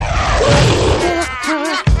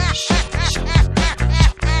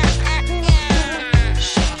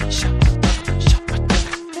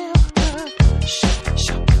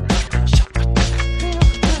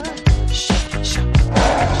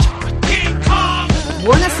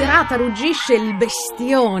Buona serata, ruggisce il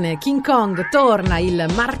bestione. King Kong torna il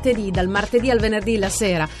martedì, dal martedì al venerdì la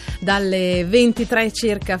sera, dalle 23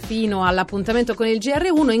 circa fino all'appuntamento con il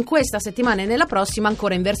GR1. In questa settimana e nella prossima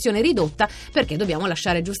ancora in versione ridotta, perché dobbiamo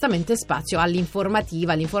lasciare giustamente spazio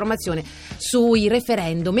all'informativa, all'informazione sui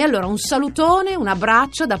referendum. E allora un salutone, un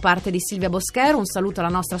abbraccio da parte di Silvia Boschero, un saluto alla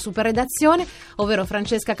nostra super redazione, ovvero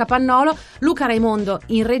Francesca Capannolo, Luca Raimondo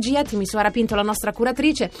in regia, Timisoara Pinto la nostra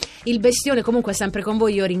curatrice. Il bestione comunque è sempre con voi.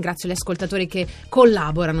 Io ringrazio gli ascoltatori che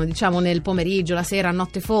collaborano, diciamo, nel pomeriggio, la sera, a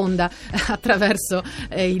notte fonda, attraverso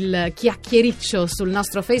il chiacchiericcio sul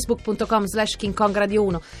nostro facebook.com/King Kong Radio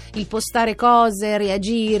 1, il postare cose,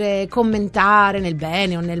 reagire, commentare nel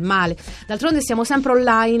bene o nel male. D'altronde siamo sempre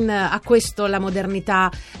online, a questo la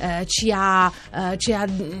modernità ci ha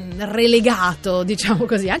relegato, diciamo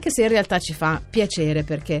così, anche se in realtà ci fa piacere,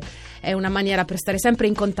 perché è una maniera per stare sempre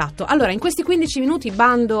in contatto. Allora, in questi 15 minuti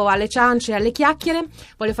bando alle ciance e alle chiacchiere.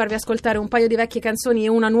 Voglio farvi ascoltare un paio di vecchie canzoni e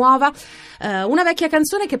una nuova. Una vecchia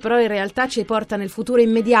canzone che però in realtà ci porta nel futuro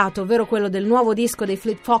immediato, ovvero quello del nuovo disco dei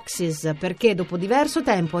Fleet Foxes, perché dopo diverso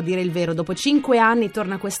tempo, a dire il vero, dopo 5 anni,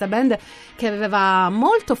 torna questa band che aveva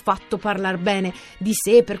molto fatto parlare bene di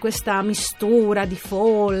sé per questa mistura di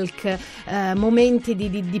folk, momenti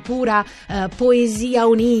di pura poesia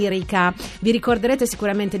onirica. Vi ricorderete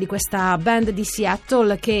sicuramente di questa band di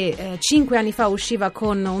Seattle che 5 anni fa usciva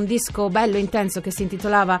con un disco bello intenso che si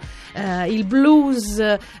intitolava il blues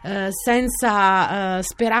senza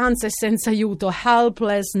speranza e senza aiuto,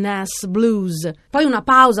 Helplessness Blues. Poi una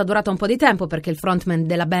pausa durata un po' di tempo perché il frontman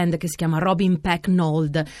della band, che si chiama Robin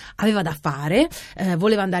Pecknold, aveva da fare,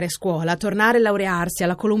 voleva andare a scuola, tornare a laurearsi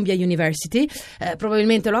alla Columbia University,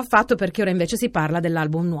 probabilmente lo ha fatto perché ora invece si parla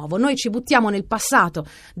dell'album nuovo. Noi ci buttiamo nel passato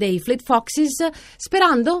dei Fleet Foxes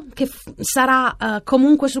sperando che sarà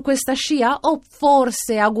comunque su questa scia, o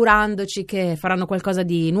forse augurandoci che faranno qualcosa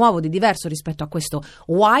di nuovo, di diverso rispetto a questo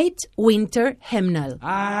White Winter Hymnal.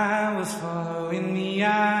 I was following the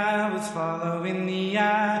eye, was following the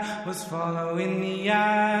eye, was following the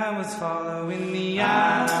eye, was following the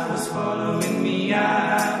eye, was following the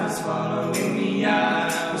eye, was following the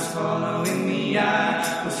eye, was following the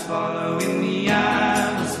eye, was following the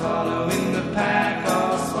eye, was following the pack,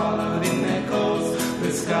 all swallowed in their coats,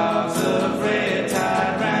 with scarves of red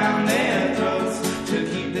tied round their throats to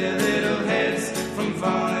keep their little heads from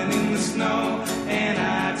falling in the snow. And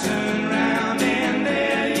I turned round and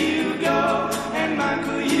there you go, and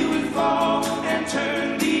Michael, you would fall and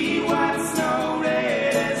turn the white snow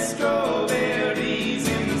red as strawberries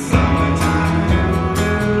in the summertime.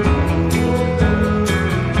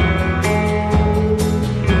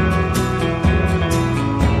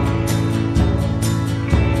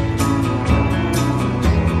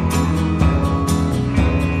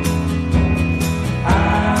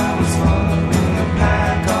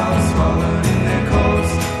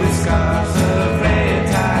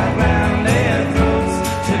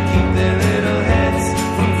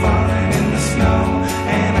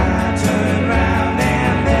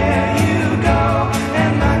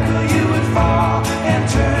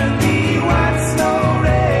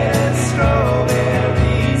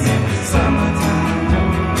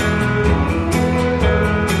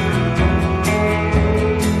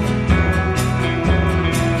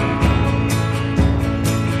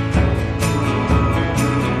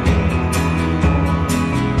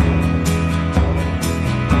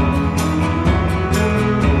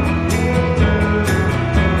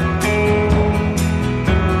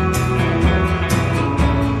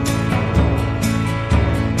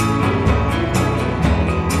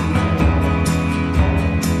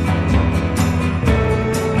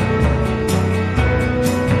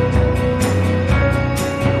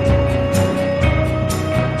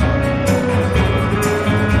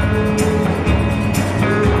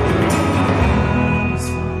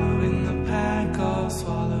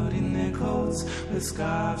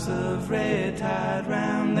 Scarves of red tied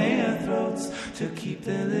round their throats to keep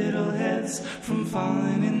their little heads from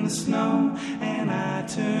falling in the snow. And I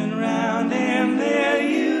turn round and there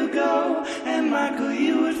you go, and Michael,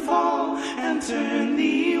 you would fall and turn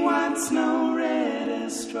the white snow red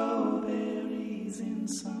as strawberries in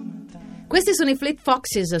summertime. Questi sono i Fleet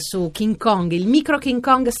Foxes su King Kong, il micro King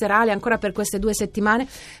Kong serale ancora per queste 2 settimane.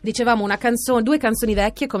 Dicevamo due canzoni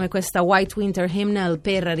vecchie come questa White Winter Hymnal,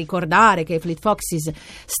 per ricordare che i Fleet Foxes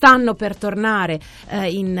stanno per tornare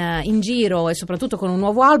in giro, e soprattutto con un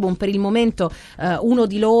nuovo album. Per il momento uno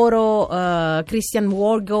di loro, Christian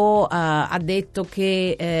Wargo, ha detto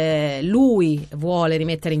che lui vuole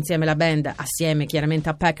rimettere insieme la band, assieme chiaramente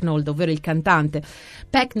a Pecknold, ovvero il cantante.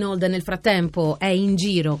 Pecknold nel frattempo è in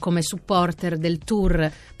giro come supporto reporter del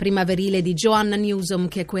tour primaverile di Joanna Newsom,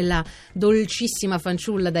 che è quella dolcissima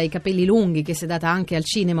fanciulla dai capelli lunghi che si è data anche al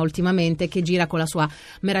cinema ultimamente, che gira con la sua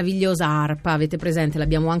meravigliosa arpa. Avete presente?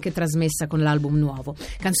 L'abbiamo anche trasmessa con l'album nuovo.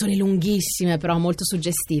 Canzoni lunghissime però molto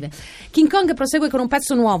suggestive. King Kong prosegue con un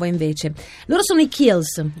pezzo nuovo invece. Loro sono i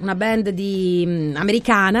Kills, una band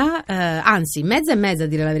americana, anzi mezza e mezza a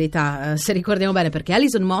dire la verità, se ricordiamo bene, perché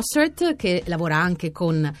Alison Mostert, che lavora anche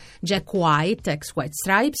con Jack White, ex White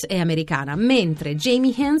Stripes, è americana, mentre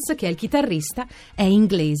Jamie Hens, che è il chitarrista, è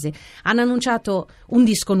inglese. Hanno annunciato un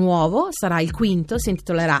disco nuovo, sarà il quinto, si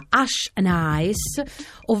intitolerà Ash and Ice,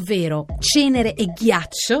 ovvero cenere e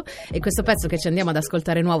ghiaccio, e questo pezzo che ci andiamo ad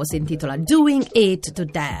ascoltare nuovo si intitola Doing It to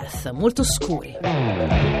Death, molto scuri.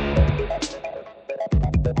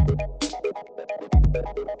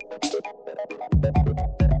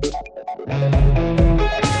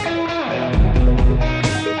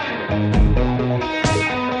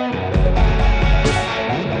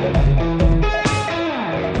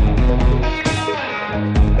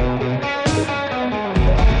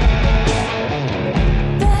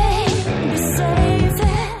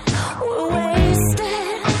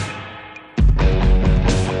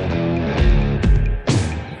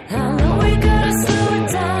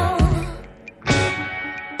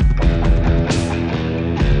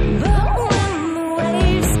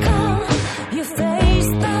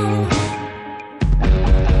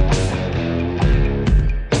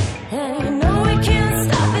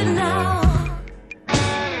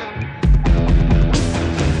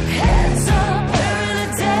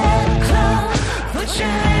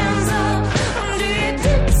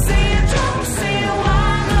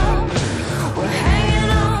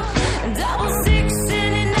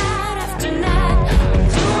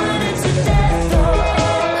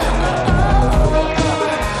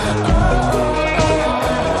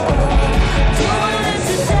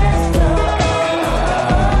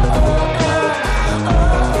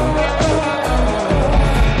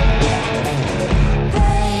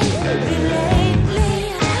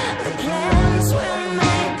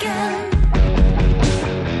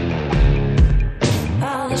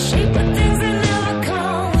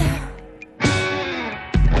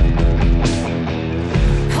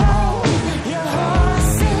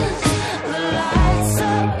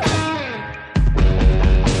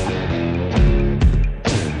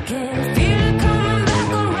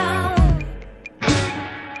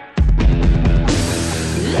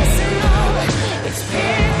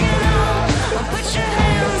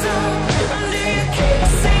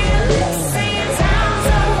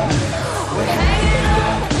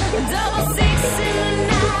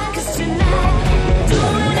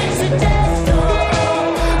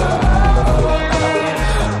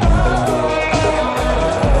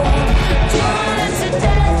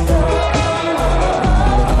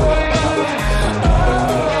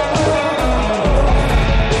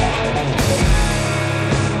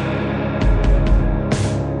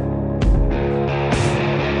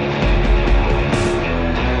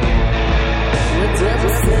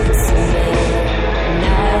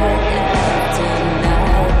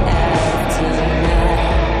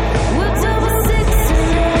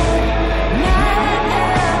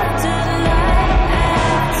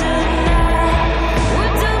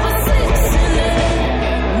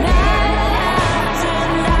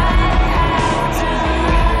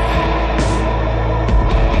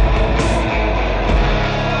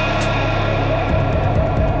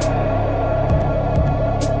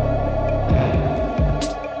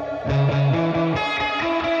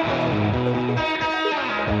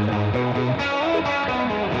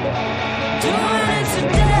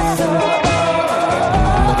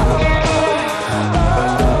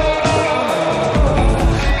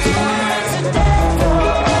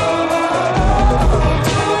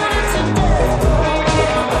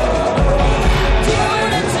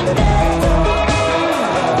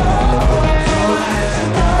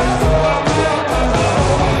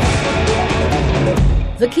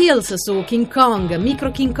 The Kills su King Kong,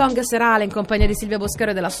 micro King Kong serale in compagnia di Silvia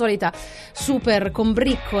Boscaro e della solita super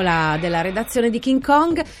combriccola della redazione di King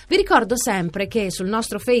Kong. Vi ricordo sempre che sul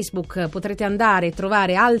nostro Facebook potrete andare e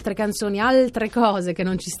trovare altre canzoni, altre cose che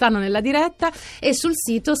non ci stanno nella diretta, e sul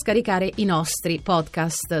sito scaricare i nostri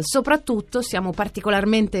podcast. Soprattutto siamo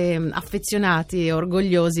particolarmente affezionati e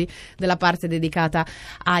orgogliosi della parte dedicata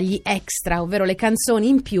agli extra, ovvero le canzoni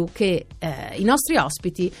in più che i nostri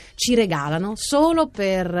ospiti ci regalano solo per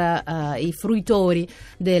per i fruitori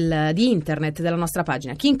di internet della nostra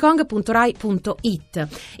pagina kingkong.rai.it.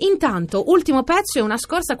 Intanto, ultimo pezzo è una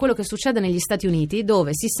scorsa a quello che succede negli Stati Uniti,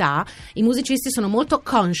 dove si sa i musicisti sono molto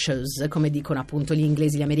conscious, come dicono appunto gli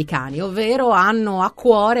inglesi, gli americani, ovvero hanno a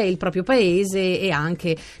cuore il proprio paese e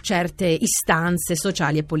anche certe istanze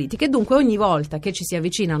sociali e politiche. Dunque ogni volta che ci si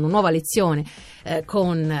avvicina a una nuova elezione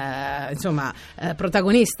con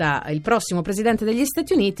protagonista il prossimo presidente degli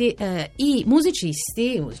Stati Uniti, i musicisti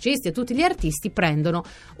e tutti gli artisti prendono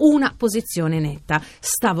una posizione netta.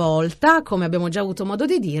 Stavolta, come abbiamo già avuto modo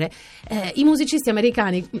di dire, i musicisti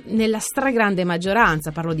americani nella stragrande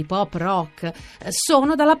maggioranza, parlo di pop, rock,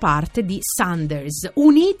 sono dalla parte di Sanders,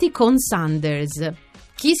 uniti con Sanders.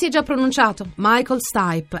 Chi si è già pronunciato? Michael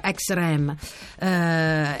Stipe, ex-Rem,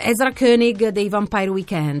 Ezra Koenig dei Vampire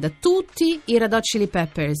Weekend, tutti i Red Hot Chili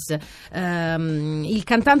Peppers, il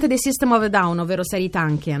cantante dei System of a Down, ovvero Sari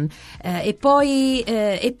Tankian, e poi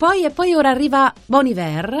ora arriva Bon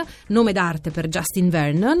Iver, nome d'arte per Justin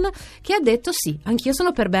Vernon, che ha detto sì, anch'io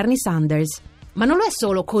sono per Bernie Sanders. Ma non lo è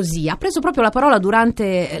solo così, ha preso proprio la parola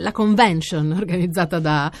durante la convention organizzata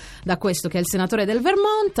da questo che è il senatore del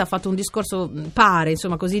Vermont, ha fatto un discorso, pare,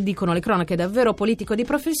 insomma così dicono le cronache, davvero politico di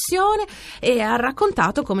professione, e ha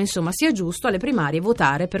raccontato come insomma sia giusto alle primarie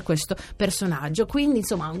votare per questo personaggio. Quindi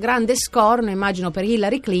insomma un grande scorno, immagino, per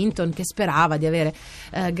Hillary Clinton, che sperava di avere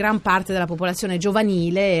gran parte della popolazione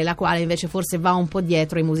giovanile, la quale invece forse va un po'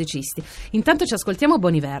 dietro ai musicisti. Intanto ci ascoltiamo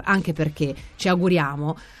Bon Iver, anche perché ci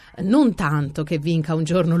auguriamo non tanto che vinca un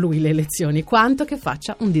giorno lui le elezioni, quanto che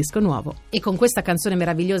faccia un disco nuovo. E con questa canzone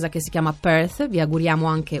meravigliosa che si chiama Perth vi auguriamo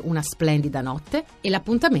anche una splendida notte, e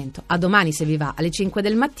l'appuntamento a domani se vi va alle 5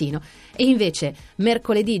 del mattino, e invece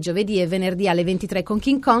mercoledì, giovedì e venerdì alle 23 con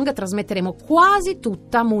King Kong trasmetteremo quasi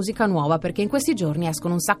tutta musica nuova, perché in questi giorni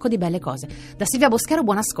escono un sacco di belle cose. Da Silvia Boschero,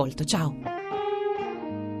 buon ascolto, ciao!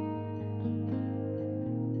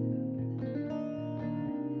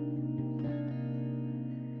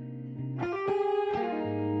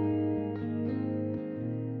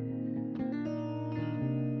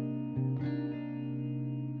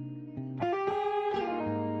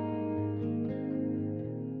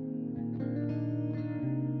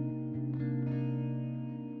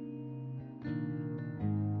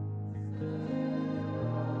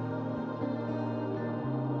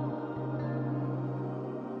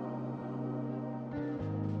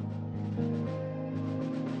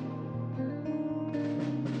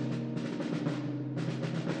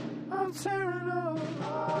 Tearing up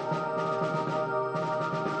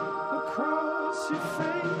across your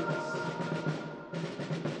face,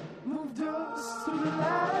 moved us to the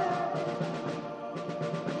light,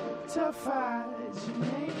 terrifies your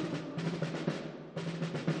name.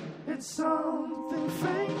 It's something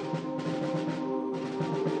faint.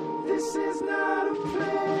 This is not a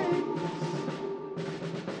place,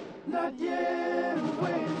 not yet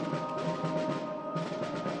awake.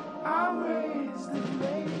 I'm raised in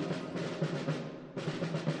late.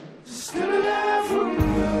 Still alive for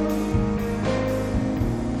love.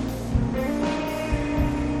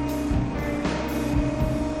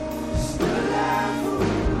 Still alive for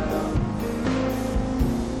love.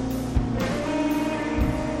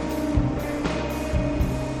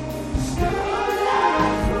 Still alive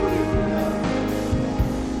for love.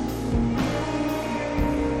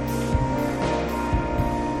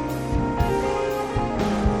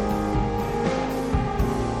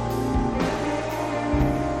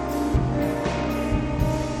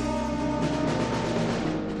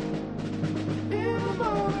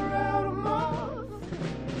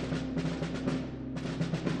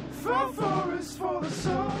 Forest for the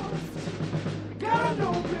soft, got an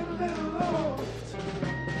open little loft.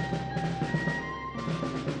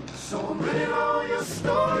 So I'm reading all your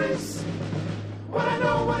stories. What I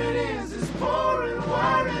know what it is pouring,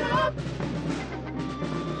 wiring.